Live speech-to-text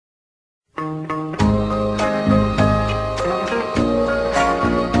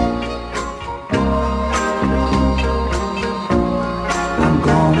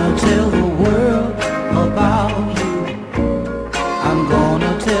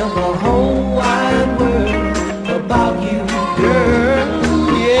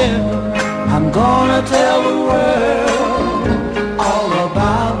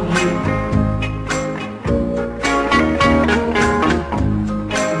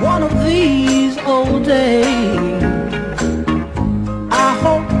these old days, I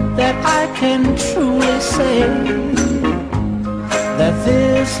hope that I can truly say that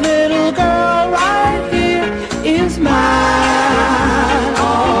this little girl right here is mine,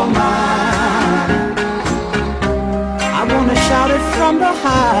 all mine. I wanna shout it from the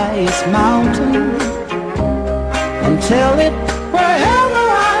highest mountain and tell it wherever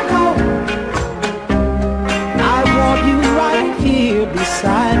I go. I want you right here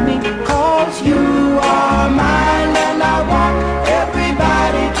beside me, 'cause you are mine, and I want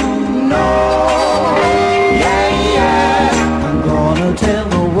everybody to know. Yeah, yeah. I'm gonna tell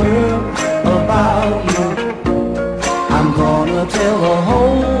the world about you. I'm gonna tell the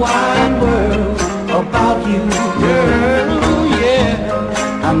whole wide world about you, girl,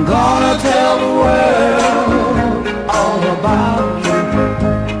 yeah. I'm gonna tell the world all about you.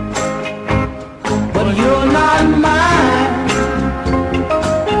 But you're not mine,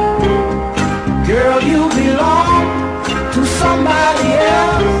 girl, you belong to somebody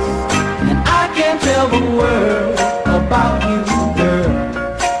else, and I can't tell the world about you, girl.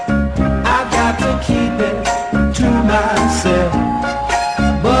 I got to keep it to myself.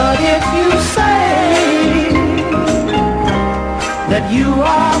 But if you say that you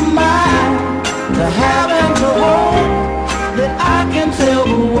are mine, to have and to hold, that I can tell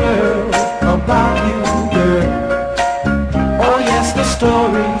the world about you, girl. Oh yes, the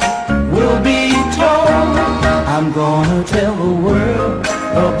story will be told. I'm gonna tell the world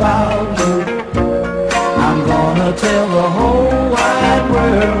about you. I'm gonna tell the whole